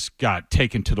 They just got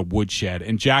taken to the woodshed.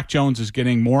 And Jack Jones is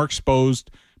getting more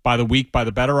exposed by the week by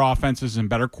the better offenses and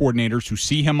better coordinators who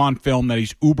see him on film that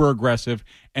he's uber aggressive,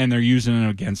 and they're using it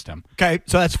against him. Okay,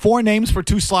 so that's 4 names for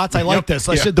 2 slots. I like this.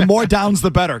 The more downs,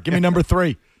 the better. Give me number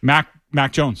 3. Mac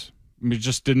Jones. We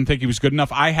just didn't think he was good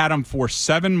enough. I had him for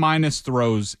 7 minus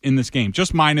throws in this game,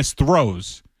 just minus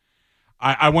throws.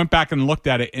 I went back and looked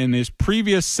at it. In his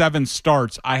previous 7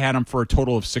 starts, I had him for a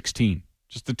total of 16,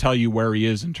 just to tell you where he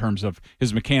is in terms of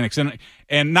his mechanics.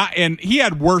 And he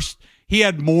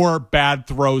had more bad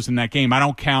throws in that game. I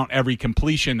don't count every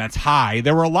completion that's high.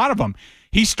 There were a lot of them.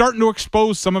 He's starting to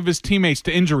expose some of his teammates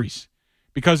to injuries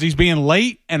because he's being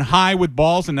late and high with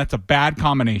balls, and that's a bad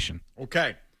combination.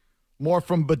 Okay. More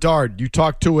from Bedard. You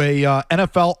talked to a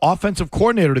NFL offensive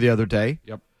coordinator the other day.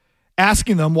 Yep.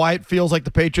 Asking them why it feels like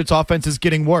the Patriots offense is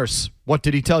getting worse. What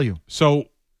did he tell you? So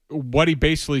what he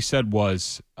basically said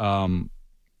was,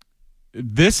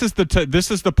 this is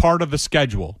the part of the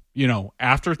schedule,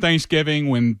 after Thanksgiving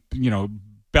when,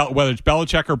 whether it's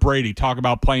Belichick or Brady, talk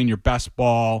about playing your best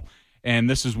ball, and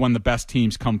this is when the best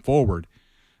teams come forward,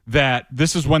 that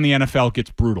this is when the NFL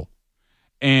gets brutal,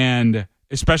 and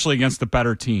especially against the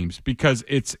better teams, because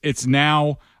it's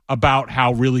now about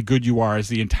how really good you are as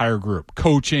the entire group,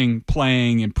 coaching,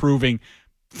 playing, improving,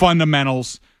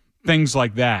 fundamentals, things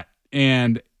like that.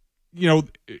 And,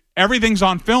 everything's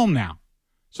on film now.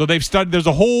 So they've studied. There's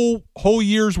a whole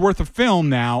year's worth of film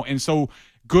now, and so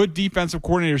good defensive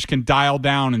coordinators can dial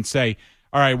down and say,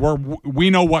 "All right, we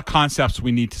know what concepts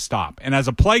we need to stop." And as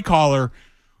a play caller,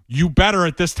 you better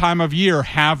at this time of year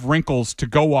have wrinkles to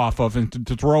go off of and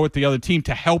to throw at the other team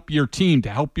to help your team, to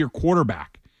help your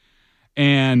quarterback.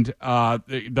 And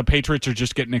the Patriots are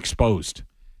just getting exposed.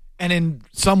 And in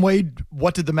some way,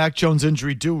 what did the Mac Jones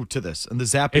injury do to this and the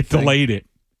Zappy It thing? delayed it.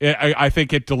 I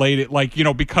think it delayed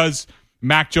it. Because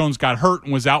Mac Jones got hurt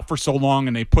and was out for so long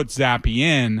and they put Zappy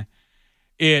in,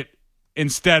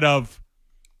 instead of,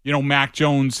 Mac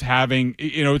Jones having,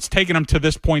 it's taken him to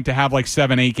this point to have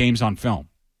 7-8 games on film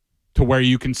to where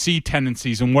you can see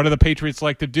tendencies and what do the Patriots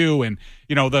like to do. And,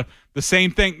 the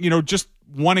same thing, just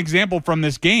one example from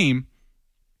this game,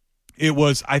 it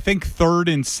was, I think,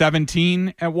 3rd and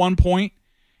 17 at one point,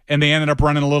 and they ended up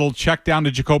running a little check down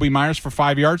to Jacoby Myers for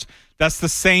 5 yards. That's the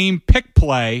same pick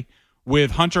play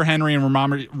with Hunter Henry and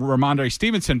Ramondre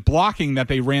Stevenson blocking that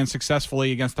they ran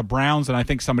successfully against the Browns and I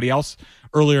think somebody else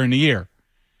earlier in the year.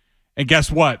 And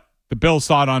guess what? The Bills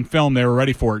saw it on film. They were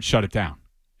ready for it, shut it down.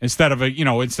 Instead of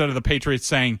the Patriots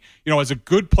saying, as a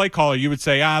good play caller, you would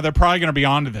say, they're probably going to be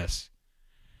onto this.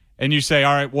 And you say,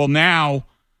 all right, well, now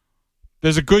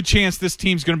there's a good chance this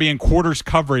team's going to be in quarters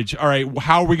coverage. All right,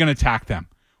 how are we going to attack them?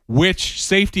 Which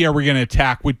safety are we going to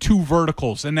attack with 2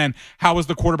 verticals? And then how is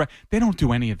the quarterback? They don't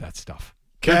do any of that stuff.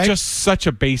 Okay. They're just such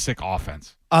a basic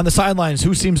offense. On the sidelines,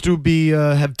 who seems to be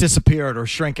have disappeared or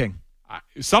shrinking?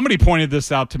 Somebody pointed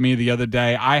this out to me the other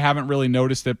day. I haven't really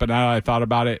noticed it, but now that I thought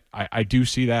about it, I do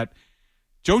see that.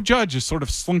 Joe Judge is sort of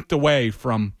slinked away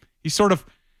from –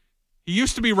 he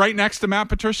used to be right next to Matt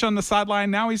Patricia on the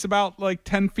sideline. Now he's about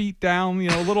 10 feet down,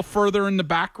 a little further in the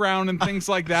background and things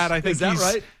like that. I think is that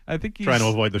right? I think he's trying to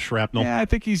avoid the shrapnel. Yeah, I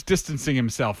think he's distancing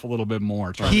himself a little bit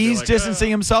more. He's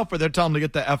distancing himself, or they're telling him to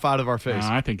get the F out of our face?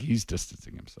 I think he's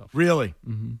distancing himself. Really?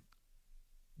 Mm-hmm.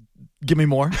 Give me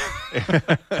more.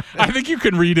 I think you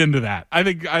can read into that. I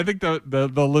think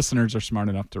the listeners are smart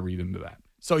enough to read into that.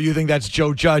 So you think that's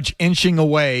Joe Judge inching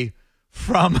away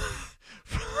from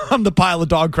the pile of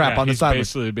dog crap on the side? He's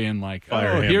basically being like,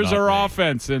 here's our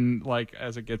offense. And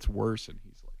as it gets worse, and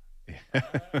he's like,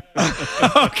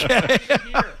 okay.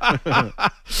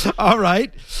 All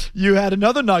right. You had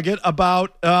another nugget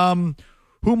about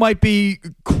who might be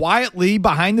quietly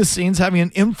behind the scenes having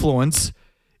an influence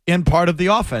in part of the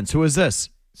offense. Who is this?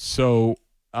 So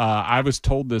I was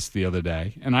told this the other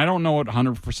day, and I don't know it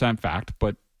 100% fact,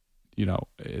 but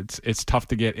it's tough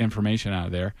to get information out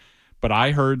of there. But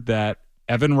I heard that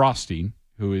Evan Rothstein,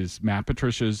 who is Matt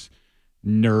Patricia's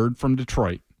nerd from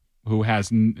Detroit, who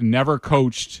has never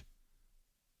coached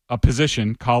a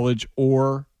position, college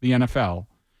or the NFL,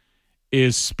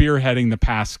 is spearheading the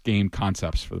pass game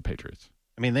concepts for the Patriots.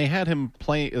 I mean, they had him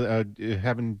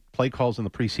having play calls in the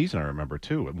preseason, I remember,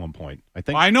 too, at one point.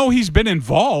 I know he's been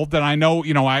involved, and I know,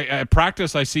 at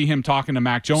practice I see him talking to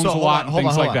Mac Jones a lot and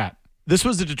things like that. This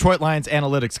was the Detroit Lions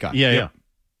analytics guy. Yeah.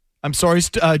 I'm sorry,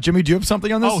 Jimmy, do you have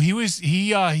something on this? Oh,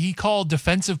 he called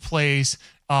defensive plays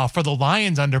for the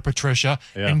Lions under Patricia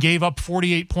and gave up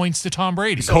 48 points to Tom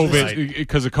Brady.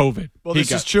 Because of COVID. Well,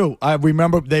 this is true. I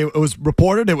remember it was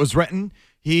reported, it was written.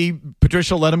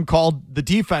 Patricia let him call the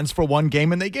defense for one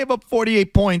game, and they gave up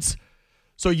 48 points.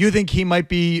 So you think he might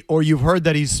be, or you've heard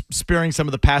that he's spearing some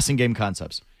of the passing game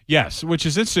concepts? Yes, which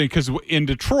is interesting because in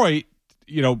Detroit,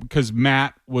 because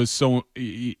Matt was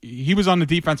he was on the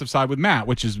defensive side with Matt,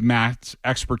 which is Matt's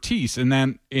expertise. And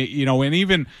then, and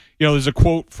even, there's a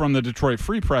quote from the Detroit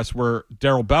Free Press where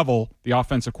Darrell Bevell, the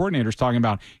offensive coordinator, is talking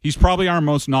about he's probably our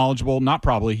most knowledgeable, not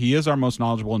probably, he is our most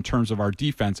knowledgeable in terms of our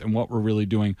defense and what we're really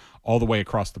doing all the way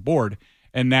across the board.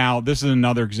 And now this is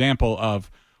another example of,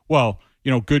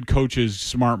 good coaches,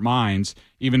 smart minds,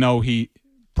 even though the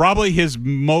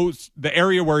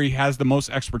area where he has the most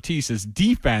expertise is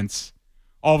defense.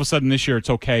 All of a sudden this year it's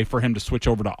okay for him to switch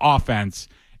over to offense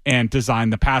and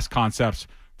design the pass concepts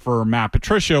for Matt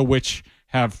Patricia, which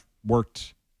have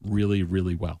worked really,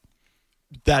 really well.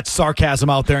 That's sarcasm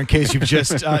out there in case you've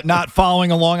just not following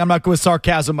along. I'm not good with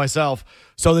sarcasm myself,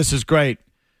 so this is great.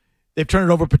 They've turned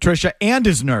it over to Patricia and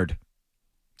his nerd.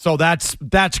 So that's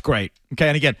great. Okay,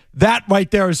 and again, that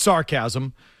right there is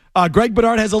sarcasm. Greg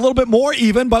Bedard has a little bit more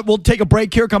even, but we'll take a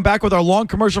break here, come back with our long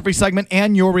commercial-free segment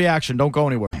and your reaction. Don't go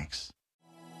anywhere. Thanks.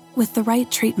 With the right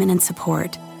treatment and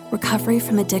support, recovery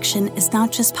from addiction is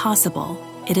not just possible,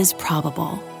 it is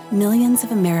probable. Millions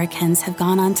of Americans have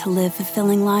gone on to live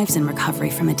fulfilling lives in recovery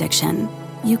from addiction.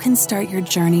 You can start your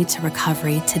journey to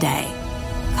recovery today.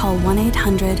 Call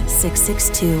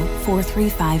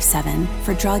 1-800-662-4357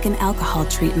 for drug and alcohol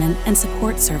treatment and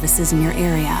support services in your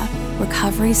area.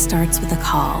 Recovery starts with a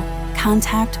call.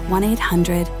 Contact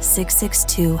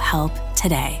 1-800-662-HELP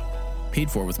today.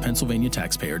 Paid for with Pennsylvania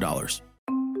taxpayer dollars.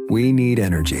 We need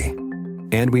energy,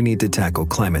 and we need to tackle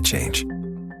climate change.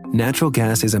 Natural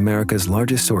gas is America's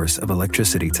largest source of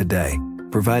electricity today,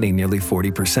 providing nearly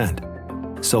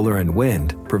 40%. Solar and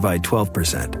wind provide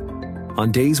 12%.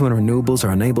 On days when renewables are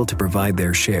unable to provide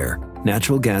their share,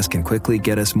 natural gas can quickly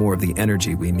get us more of the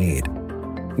energy we need.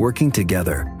 Working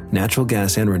together, natural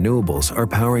gas and renewables are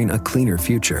powering a cleaner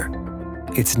future.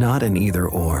 It's not an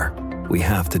either-or. We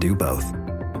have to do both.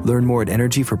 Learn more at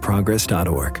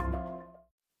energyforprogress.org.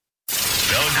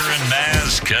 Felger and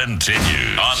Maz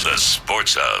continues on the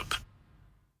Sports Hub.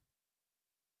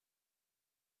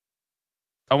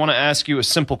 I want to ask you a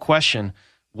simple question.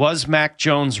 Was Mac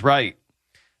Jones right?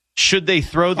 Should they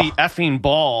throw the effing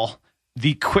ball?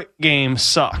 The quick game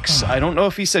sucks. I don't know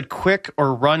if he said quick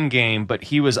or run game, but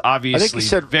he was obviously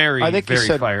very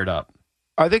fired up.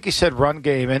 I think he said run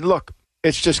game. And look,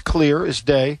 it's just clear as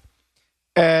day.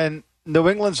 And New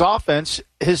England's offense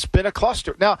has been a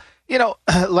cluster. Now,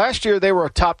 last year they were a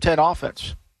top 10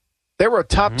 offense. They were a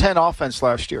top 10 offense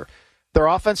last year. Their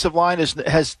offensive line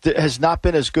has not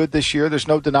been as good this year. There's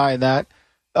no denying that.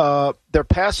 Their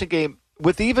passing game,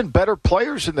 with even better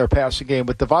players in their passing game,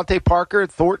 with Devontae Parker,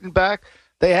 Thornton back,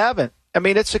 they haven't. I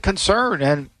mean, it's a concern.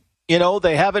 And,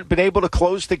 they haven't been able to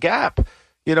close the gap.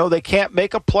 They can't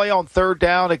make a play on third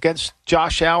down against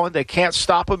Josh Allen. They can't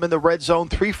stop him in the red zone,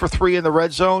 3 for 3 in the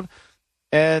red zone.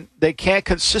 And they can't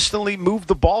consistently move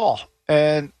the ball.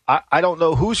 And I don't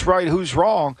know who's right, who's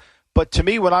wrong. But to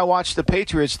me, when I watch the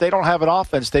Patriots, they don't have an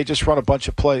offense. They just run a bunch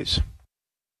of plays.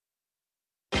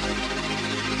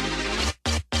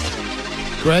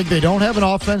 Greg, they don't have an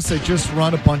offense. They just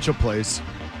run a bunch of plays.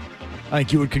 I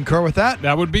think you would concur with that.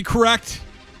 That would be correct.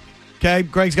 Okay,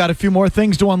 Greg's got a few more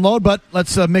things to unload, but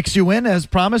let's mix you in as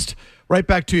promised. Right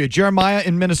back to you. Jeremiah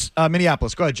in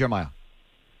Minneapolis. Go ahead, Jeremiah.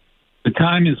 The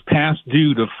time is past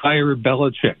due to fire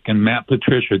Belichick and Matt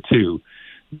Patricia, too.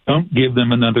 Don't give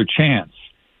them another chance.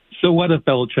 So what if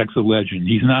Belichick's a legend?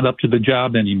 He's not up to the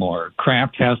job anymore.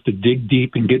 Kraft has to dig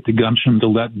deep and get the gumption to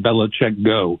let Belichick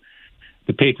go.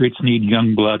 The Patriots need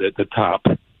young blood at the top.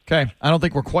 Okay, I don't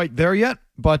think we're quite there yet,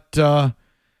 but I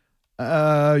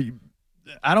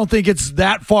don't think it's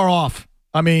that far off.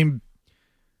 I mean,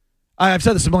 I've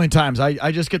said this a million times.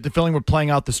 I just get the feeling we're playing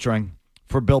out the string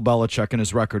for Bill Belichick and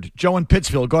his record. Joe in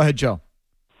Pittsfield. Go ahead, Joe.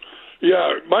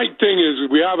 Yeah, my thing is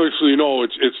we obviously know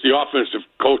it's the offensive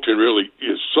coaching really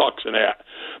sucks in that.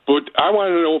 But I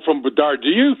want to know from Bedard, do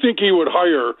you think he would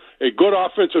hire a good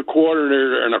offensive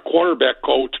coordinator and a quarterback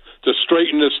coach to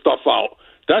straighten this stuff out?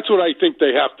 That's what I think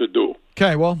they have to do.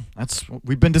 Okay, well, that's what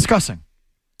we've been discussing.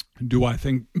 Do I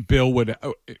think Bill would?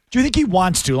 Do you think he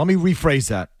wants to? Let me rephrase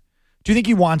that. Do you think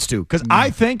he wants to? Because I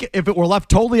think if it were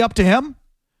left totally up to him,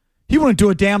 he wouldn't do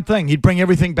a damn thing. He'd bring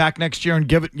everything back next year and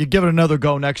give it another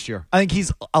go next year. I think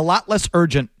he's a lot less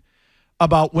urgent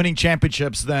about winning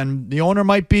championships than the owner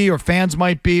might be or fans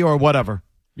might be or whatever.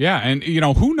 Yeah, and,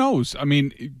 who knows? I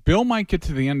mean, Bill might get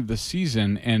to the end of the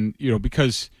season and,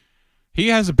 because he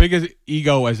has a big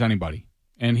ego as anybody,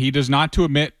 and he does not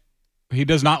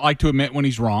like to admit when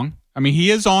he's wrong. I mean,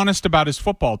 he is honest about his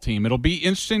football team. It'll be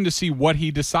interesting to see what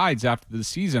he decides after the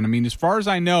season. I mean, as far as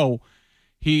I know,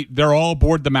 they're all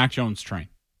aboard the Mac Jones train,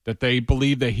 that they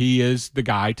believe that he is the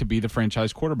guy to be the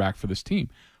franchise quarterback for this team.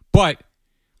 But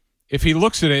if he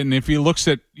looks at it, and if he looks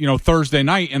at, Thursday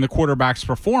night and the quarterback's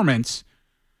performance,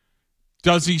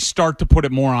 does he start to put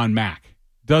it more on Mac?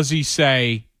 Does he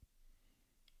say,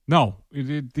 no,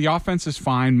 the offense is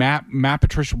fine. Matt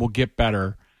Patricia will get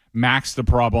better. Mac's the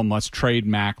problem. Let's trade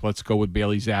Mac. Let's go with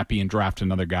Bailey Zappi and draft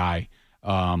another guy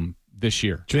this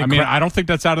year. I mean, I don't think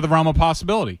that's out of the realm of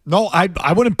possibility. No,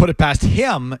 I wouldn't put it past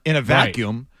him in a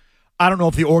vacuum. Right. I don't know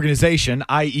if the organization,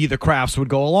 i.e. the Crafts, would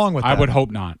go along with that. I would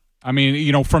hope not. I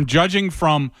mean, from judging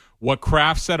from what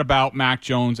Kraft said about Mac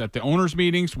Jones at the owners'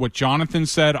 meetings, what Jonathan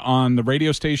said on the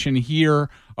radio station here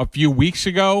a few weeks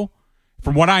ago,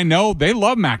 from what I know, they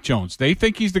love Mac Jones. They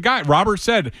think he's the guy. Robert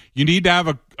said you need to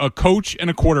have a coach and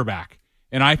a quarterback,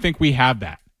 and I think we have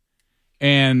that.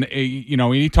 And,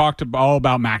 he talked all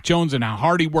about Mac Jones and how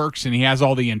hard he works, and he has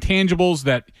all the intangibles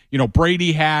that,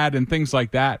 Brady had and things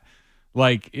like that.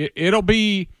 Like, it'll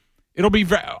be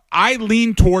I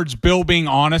lean towards Bill being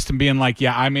honest and being like,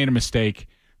 yeah, I made a mistake.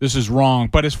 This is wrong.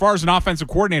 But as far as an offensive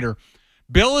coordinator,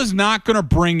 Bill is not going to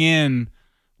bring in,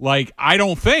 I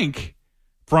don't think,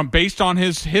 based on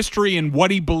his history and what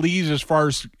he believes as far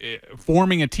as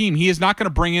forming a team, he is not going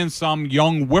to bring in some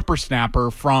young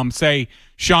whippersnapper from, say,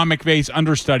 Sean McVay's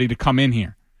understudy to come in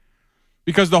here.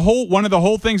 Because one of the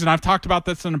whole things, and I've talked about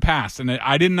this in the past, and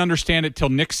I didn't understand it till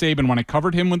Nick Saban when I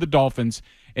covered him with the Dolphins,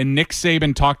 and Nick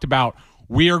Saban talked about,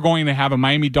 we are going to have a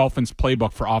Miami Dolphins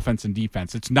playbook for offense and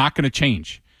defense. It's not going to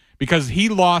change because he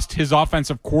lost his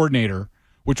offensive coordinator,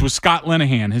 which was Scott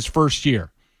Linehan, his first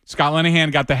year. Scott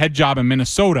Linehan got the head job in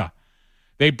Minnesota.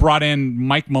 They brought in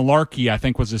Mike Mularkey, I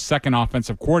think was his second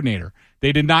offensive coordinator.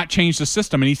 They did not change the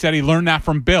system, and he said he learned that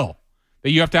from Bill,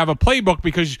 that you have to have a playbook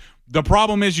because the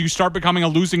problem is you start becoming a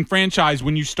losing franchise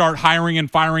when you start hiring and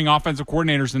firing offensive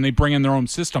coordinators and they bring in their own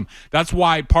system. That's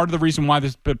why part of the reason why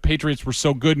the Patriots were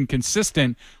so good and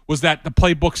consistent was that the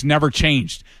playbooks never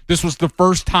changed. This was the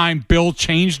first time Bill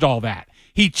changed all that.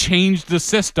 He changed the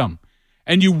system.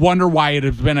 And you wonder why it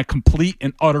has been a complete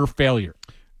and utter failure.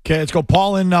 Okay, let's go.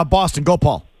 Paul in Boston. Go,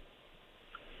 Paul.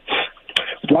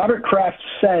 Robert Kraft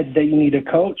said that you need a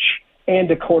coach and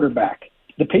a quarterback.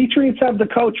 The Patriots have the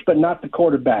coach, but not the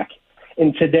quarterback.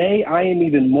 And today, I am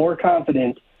even more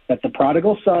confident that the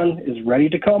prodigal son is ready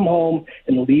to come home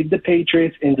and lead the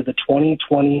Patriots into the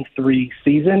 2023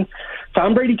 season.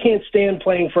 Tom Brady can't stand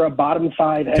playing for a bottom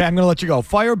five. Okay, I'm going to let you go.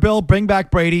 Fire Bill, bring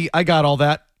back Brady. I got all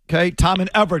that. Okay, Tom and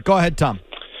Everett. Go ahead, Tom.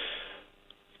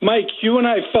 Mike, you and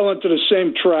I fell into the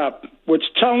same trap. What's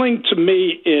telling to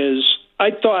me is I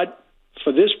thought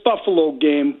for this Buffalo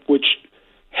game, which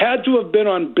had to have been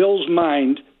on Bill's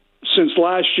mind since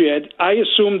last year, I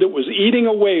assumed it was eating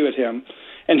away with him,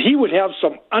 and he would have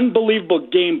some unbelievable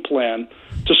game plan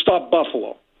to stop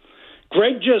Buffalo.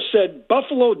 Greg just said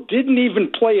Buffalo didn't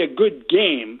even play a good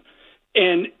game,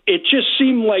 and it just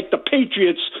seemed like the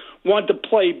Patriots wanted to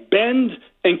play bend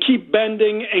and keep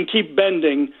bending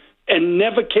and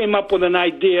never came up with an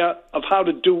idea of how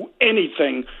to do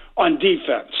anything on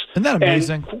defense. Isn't that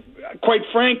amazing? And quite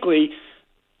frankly,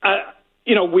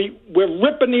 we're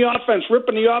ripping the offense.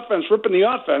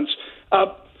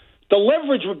 The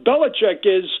leverage with Belichick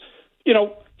is,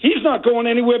 he's not going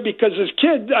anywhere because his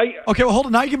kid. Okay, well, hold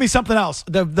on. Now you give me something else.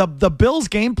 The Bills'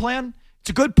 game plan,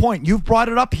 it's a good point. You've brought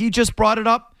it up. He just brought it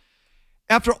up.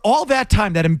 After all that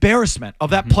time, that embarrassment of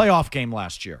that playoff game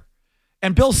last year,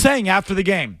 and Bill saying after the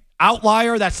game,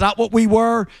 outlier, that's not what we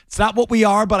were, it's not what we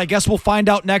are, but I guess we'll find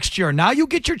out next year. Now you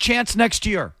get your chance next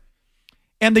year.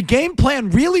 And the game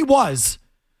plan really was,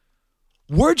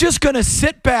 we're just going to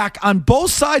sit back on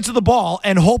both sides of the ball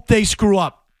and hope they screw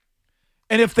up.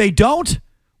 And if they don't,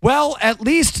 well, at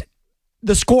least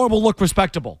the score will look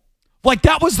respectable. Like,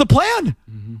 that was the plan.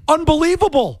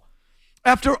 Unbelievable.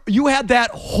 After you had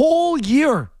that whole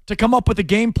year to come up with a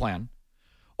game plan,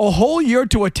 a whole year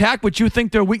to attack what you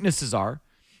think their weaknesses are,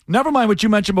 never mind what you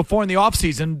mentioned before in the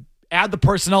offseason, add the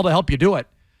personnel to help you do it.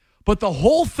 But the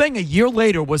whole thing a year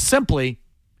later was simply,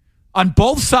 on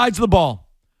both sides of the ball,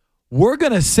 we're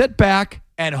going to sit back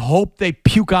and hope they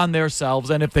puke on themselves.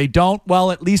 And if they don't,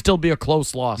 well, at least it'll be a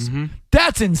close loss. Mm-hmm.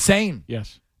 That's insane.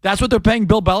 Yes. That's what they're paying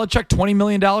Bill Belichick $20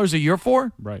 million a year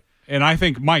for? Right. And I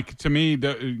think, Mike, to me,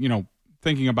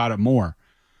 thinking about it more,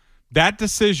 that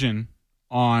decision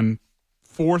on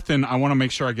 4th and I want to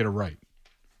make sure I get it right.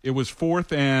 It was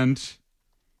 4th and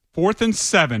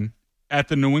 7 at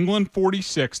the New England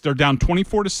 46. They're down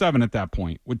 24-7 at that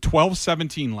point with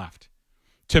 12:17 left.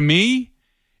 To me,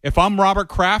 if I'm Robert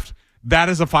Kraft, that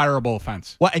is a fireable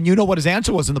offense. Well, and you know what his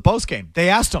answer was in the postgame. They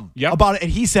asked him about it,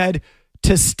 and he said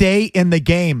to stay in the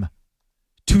game.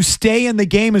 To stay in the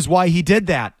game is why he did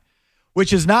that,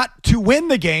 which is not to win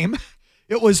the game.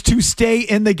 It was to stay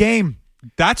in the game.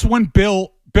 That's when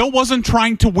Bill wasn't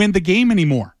trying to win the game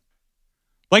anymore.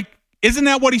 Like, isn't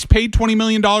that what he's paid $20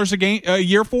 million a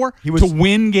year for? To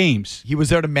win games. He was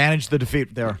there to manage the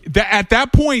defeat there. At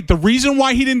that point, the reason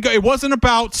why he didn't go, it wasn't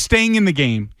about staying in the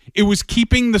game. It was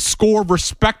keeping the score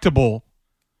respectable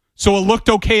so it looked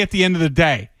okay at the end of the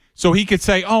day. So he could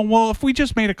say, oh, well, if we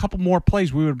just made a couple more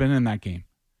plays, we would have been in that game.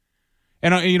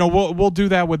 And, we'll do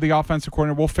that with the offensive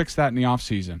coordinator. We'll fix that in the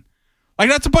offseason. Like,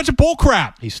 that's a bunch of bull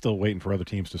crap. He's still waiting for other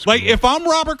teams to score. Like, if I'm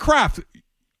Robert Kraft,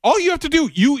 all you have to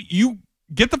do, you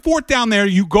get the 4th down there,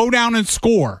 you go down and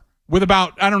score with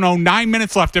about, 9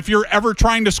 minutes left. If you're ever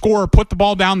trying to score or put the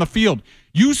ball down the field,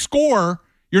 you score,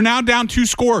 you're now down 2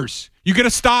 scores. You get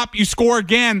a stop, you score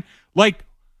again. Look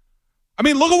at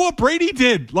what Brady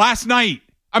did last night.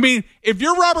 If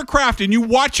you're Robert Kraft and you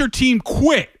watch your team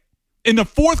quit in the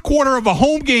 4th quarter of a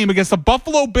home game against the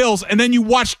Buffalo Bills, and then you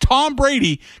watch Tom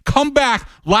Brady come back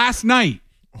last night.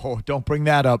 Oh, don't bring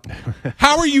that up.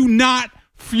 How are you not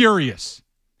furious?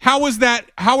 How is that?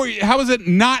 How is it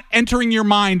not entering your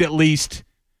mind at least?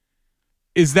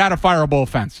 Is that a fireable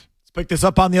offense? Let's pick this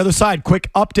up on the other side. Quick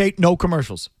update, no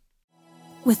commercials.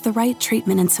 With the right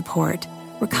treatment and support,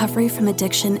 recovery from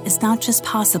addiction is not just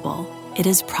possible, it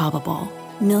is probable.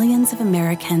 Millions of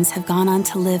Americans have gone on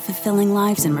to live fulfilling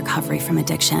lives in recovery from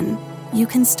addiction. You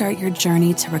can start your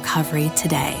journey to recovery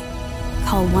today.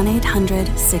 Call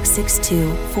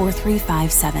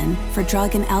 1-800-662-4357 for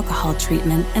drug and alcohol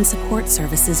treatment and support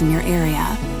services in your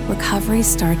area. Recovery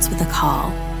starts with a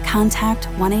call. Contact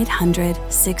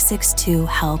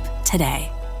 1-800-662-HELP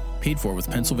today. Paid for with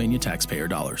Pennsylvania taxpayer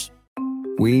dollars.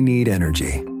 We need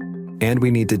energy, and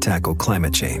we need to tackle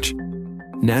climate change.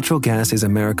 Natural gas is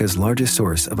America's largest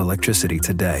source of electricity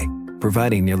today,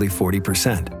 providing nearly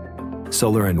 40%.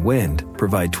 Solar and wind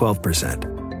provide 12%.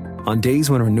 On days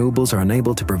when renewables are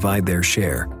unable to provide their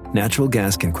share, natural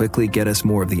gas can quickly get us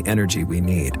more of the energy we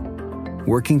need.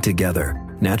 Working together,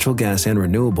 natural gas and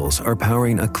renewables are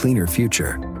powering a cleaner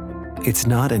future. It's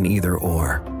not an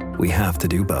either-or. We have to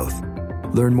do both.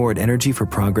 Learn more at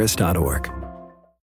energyforprogress.org.